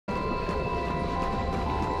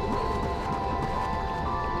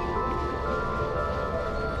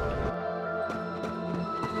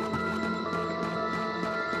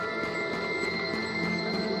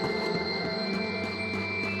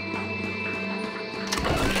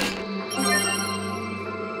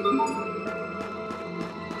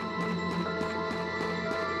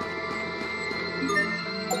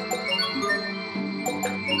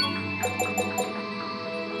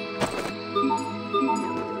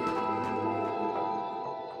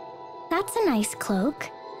That's a nice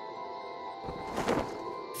cloak.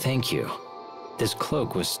 Thank you. This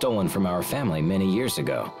cloak was stolen from our family many years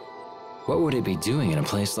ago. What would it be doing in a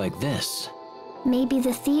place like this? Maybe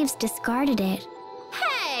the thieves discarded it.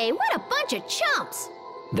 Hey, what a bunch of chumps!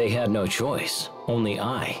 They had no choice. Only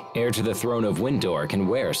I, heir to the throne of Windor, can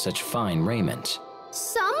wear such fine raiment.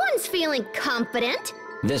 Someone's feeling confident.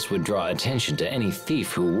 This would draw attention to any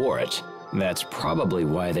thief who wore it. That's probably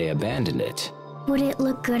why they abandoned it. Would it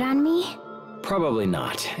look good on me? Probably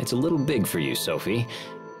not. It's a little big for you, Sophie.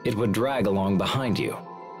 It would drag along behind you.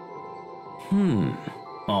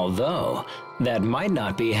 Although, that might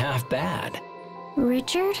not be half bad.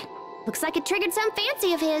 Richard? Looks like it triggered some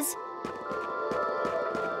fancy of his.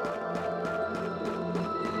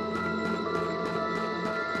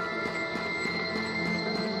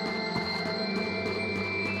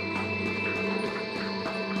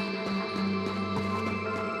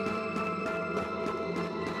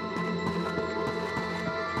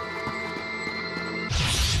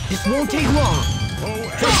 This won't take long.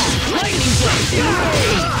 Lightning blade!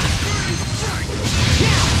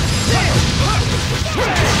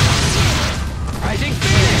 Rising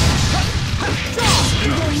Phoenix!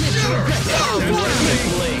 You won't live to regret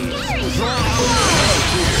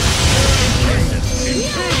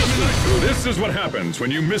This is what happens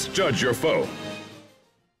when you misjudge your foe.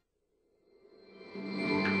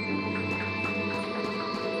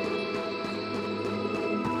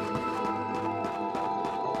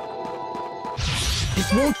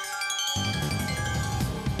 This won't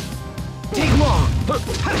take long.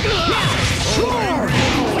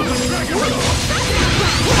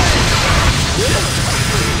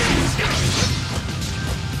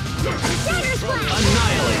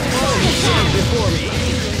 Annihilate all who stand before me.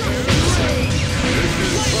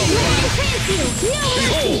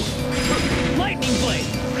 Lightning blade.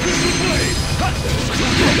 Lightning blade.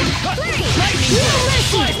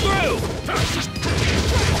 Fly through.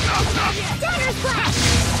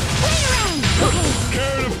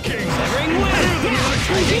 Cairn of Kings.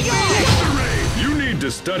 You need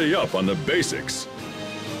to study up on the basics.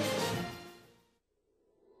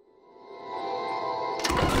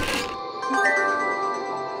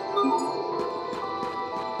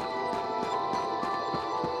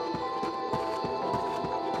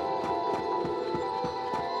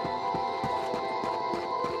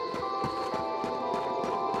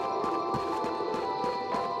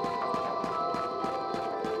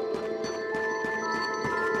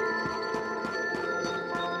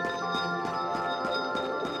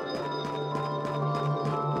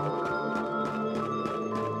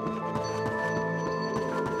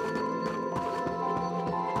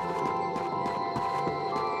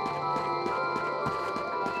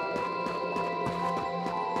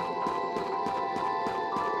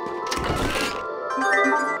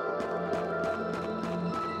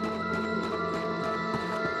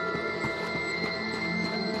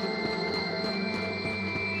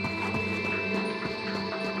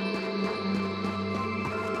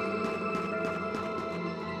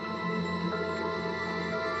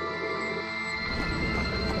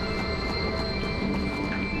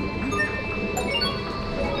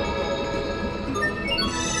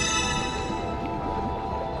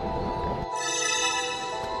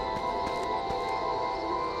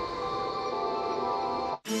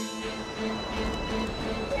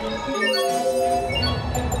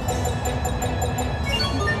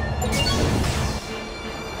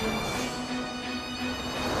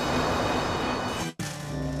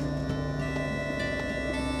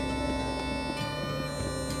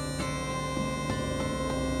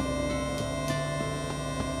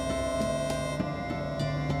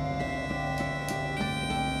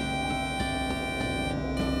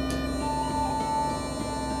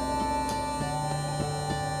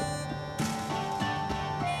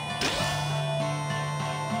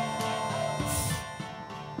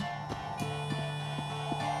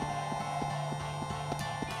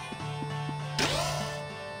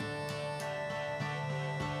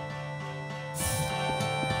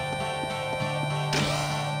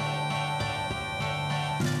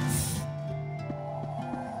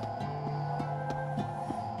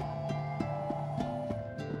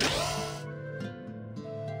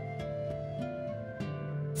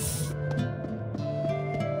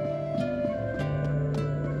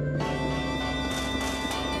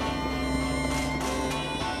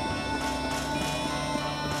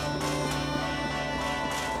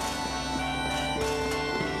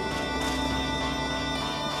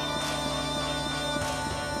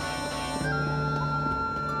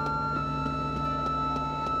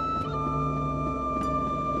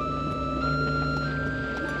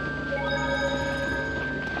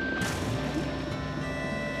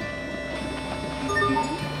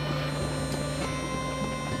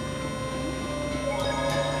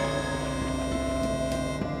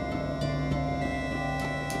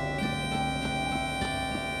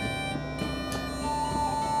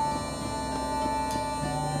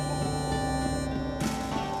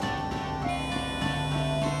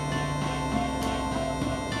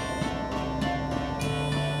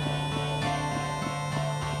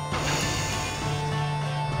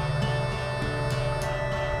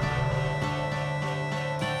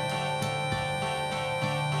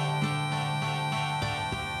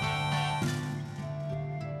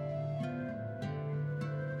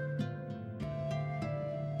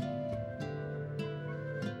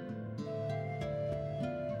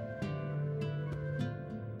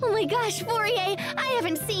 my gosh, Fourier! I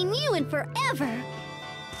haven't seen you in forever!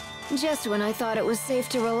 Just when I thought it was safe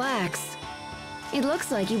to relax. It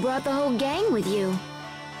looks like you brought the whole gang with you.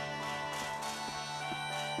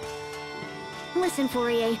 Listen,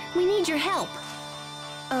 Fourier, we need your help.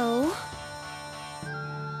 Oh?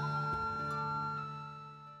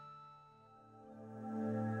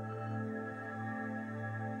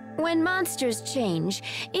 When monsters change,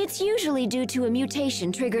 it's usually due to a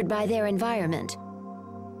mutation triggered by their environment.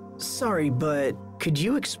 Sorry, but could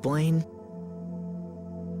you explain?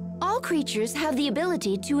 All creatures have the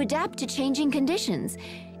ability to adapt to changing conditions.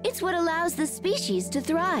 It's what allows the species to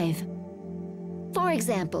thrive. For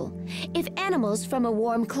example, if animals from a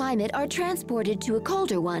warm climate are transported to a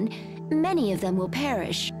colder one, many of them will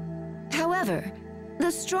perish. However,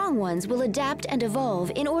 the strong ones will adapt and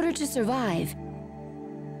evolve in order to survive.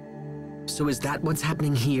 So is that what's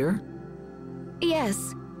happening here?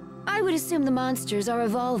 Yes. I would assume the monsters are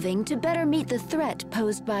evolving to better meet the threat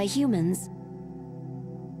posed by humans.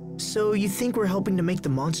 So you think we're helping to make the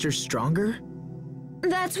monsters stronger?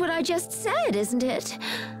 That's what I just said, isn't it?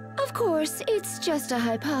 Of course, it's just a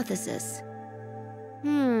hypothesis.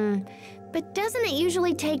 But doesn't it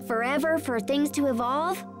usually take forever for things to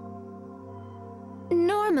evolve?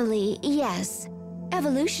 Normally, yes.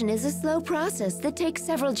 Evolution is a slow process that takes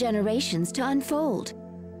several generations to unfold.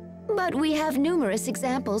 But we have numerous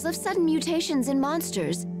examples of sudden mutations in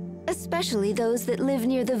monsters, especially those that live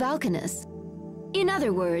near the volcanoes. In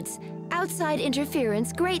other words, outside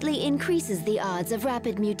interference greatly increases the odds of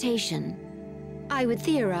rapid mutation. I would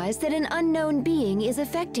theorize that an unknown being is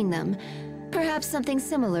affecting them, perhaps something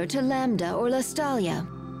similar to Lambda or Lastalia.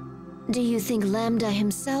 Do you think Lambda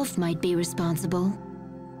himself might be responsible?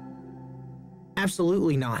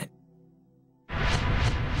 Absolutely not.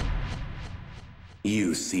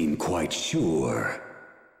 You seem quite sure.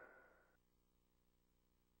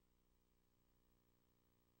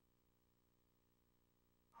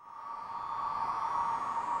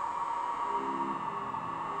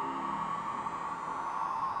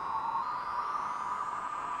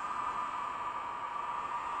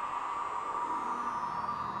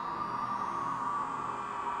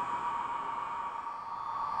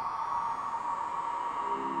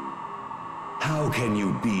 How can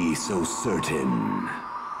you be so certain?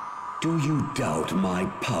 Do you doubt my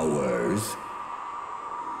powers?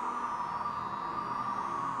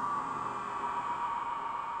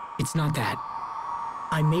 It's not that.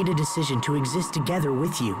 I made a decision to exist together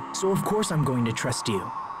with you, so of course I'm going to trust you.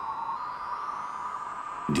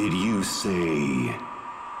 Did you say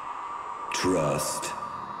trust?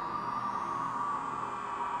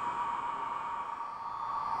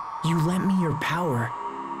 You lent me your power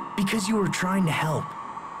because you were trying to help.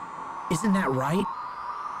 Isn't that right?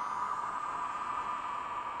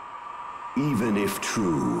 Even if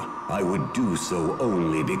true, I would do so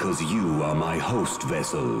only because you are my host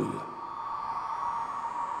vessel.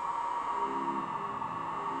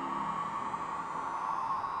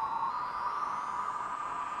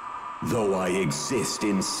 Though I exist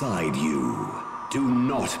inside you, do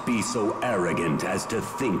not be so arrogant as to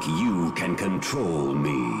think you can control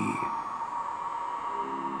me.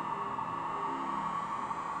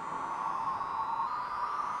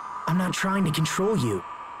 I'm not trying to control you.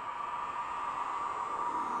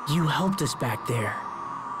 You helped us back there.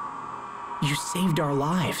 You saved our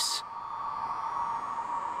lives.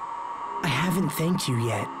 I haven't thanked you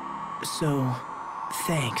yet, so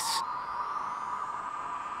thanks.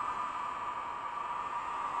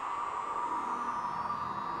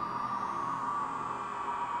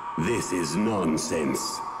 This is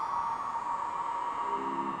nonsense.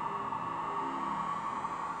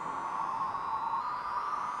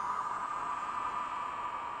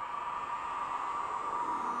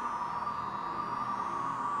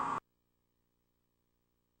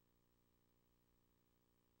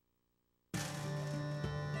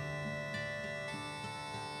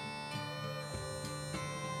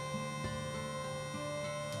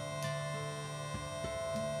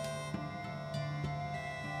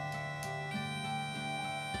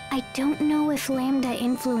 I don't know if Lambda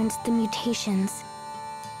influenced the mutations,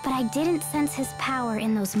 but I didn't sense his power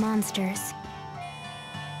in those monsters.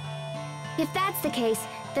 If that's the case,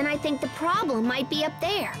 then I think the problem might be up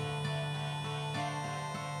there.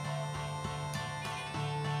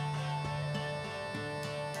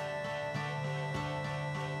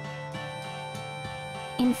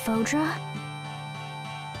 In Fodra?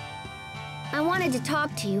 I wanted to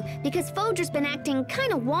talk to you because Fodra's been acting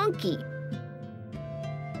kind of wonky.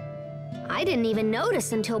 I didn't even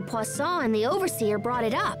notice until Poisson and the Overseer brought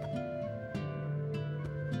it up.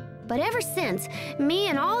 but ever since, me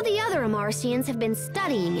and all the other Amarcians have been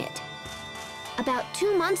studying it. About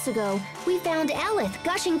 2 months ago, we found Elith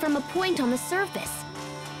gushing from a point on the surface.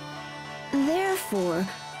 Therefore,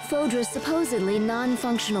 Fodra's supposedly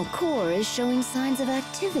non-functional core is showing signs of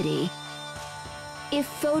activity. If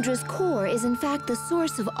Fodra's core is in fact the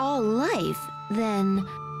source of all life, then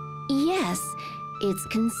yes, it's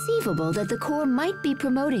conceivable that the core might be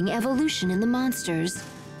promoting evolution in the monsters.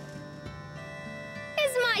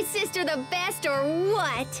 Is my sister the best or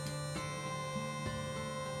what?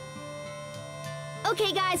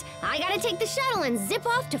 Okay guys, I gotta take the shuttle and zip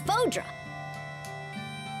off to Fodra.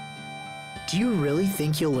 Do you really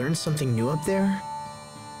think you'll learn something new up there?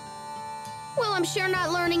 Well, I'm sure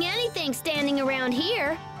not learning anything standing around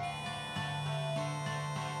here.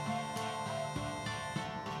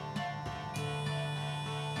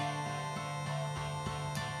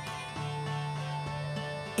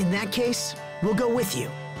 In that case, we'll go with you.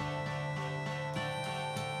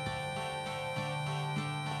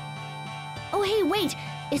 Oh hey, wait,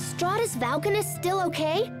 is Stratus Valkanus still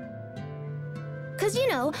okay? 'Cause you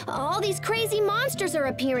know, all these crazy monsters are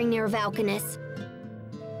appearing near Valkanus.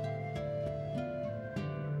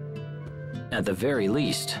 At the very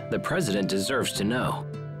least, the president deserves to know.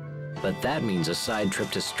 But that means a side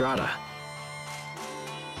trip to Strata.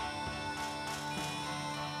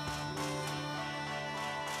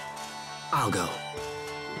 I'll go.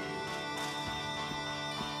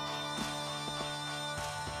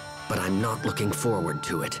 But I'm not looking forward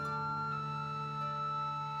to it.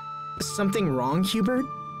 Something wrong, Hubert?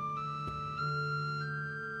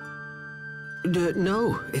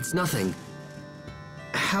 No, it's nothing.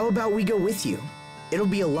 How about we go with you? It'll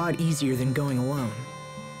be a lot easier than going alone.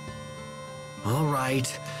 All right,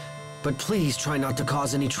 but please try not to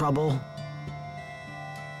cause any trouble.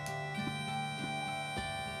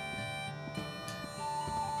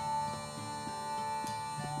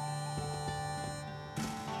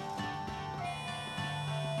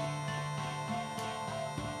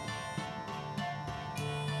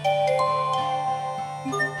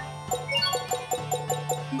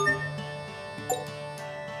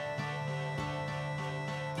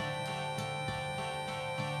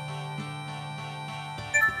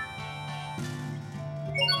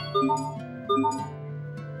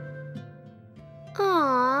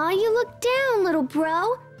 Aw, you look down, little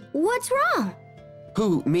bro. What's wrong?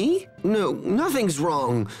 Who, me? No, nothing's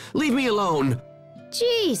wrong. Leave me alone.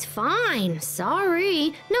 Geez, fine.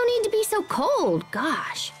 Sorry. No need to be so cold,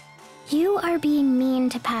 gosh. You are being mean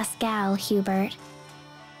to Pascal, Hubert.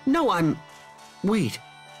 No, Wait,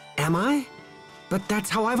 am I? But that's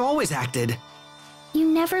how I've always acted. You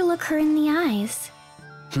never look her in the eyes.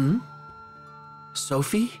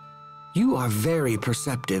 Sophie? You are very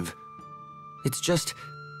perceptive. It's just,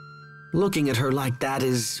 looking at her like that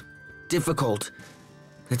is difficult.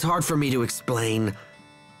 It's hard for me to explain.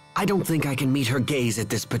 I don't think I can meet her gaze at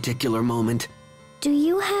this particular moment. Do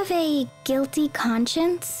you have a guilty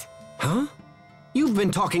conscience? Huh? You've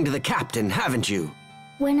been talking to the captain, haven't you?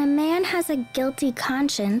 When a man has a guilty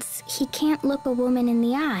conscience, he can't look a woman in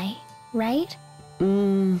the eye, right?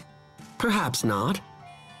 Perhaps not.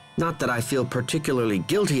 Not that I feel particularly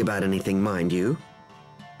guilty about anything, mind you.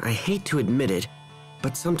 I hate to admit it,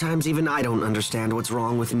 but sometimes even I don't understand what's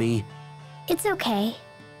wrong with me. It's okay.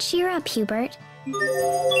 Cheer up, Hubert.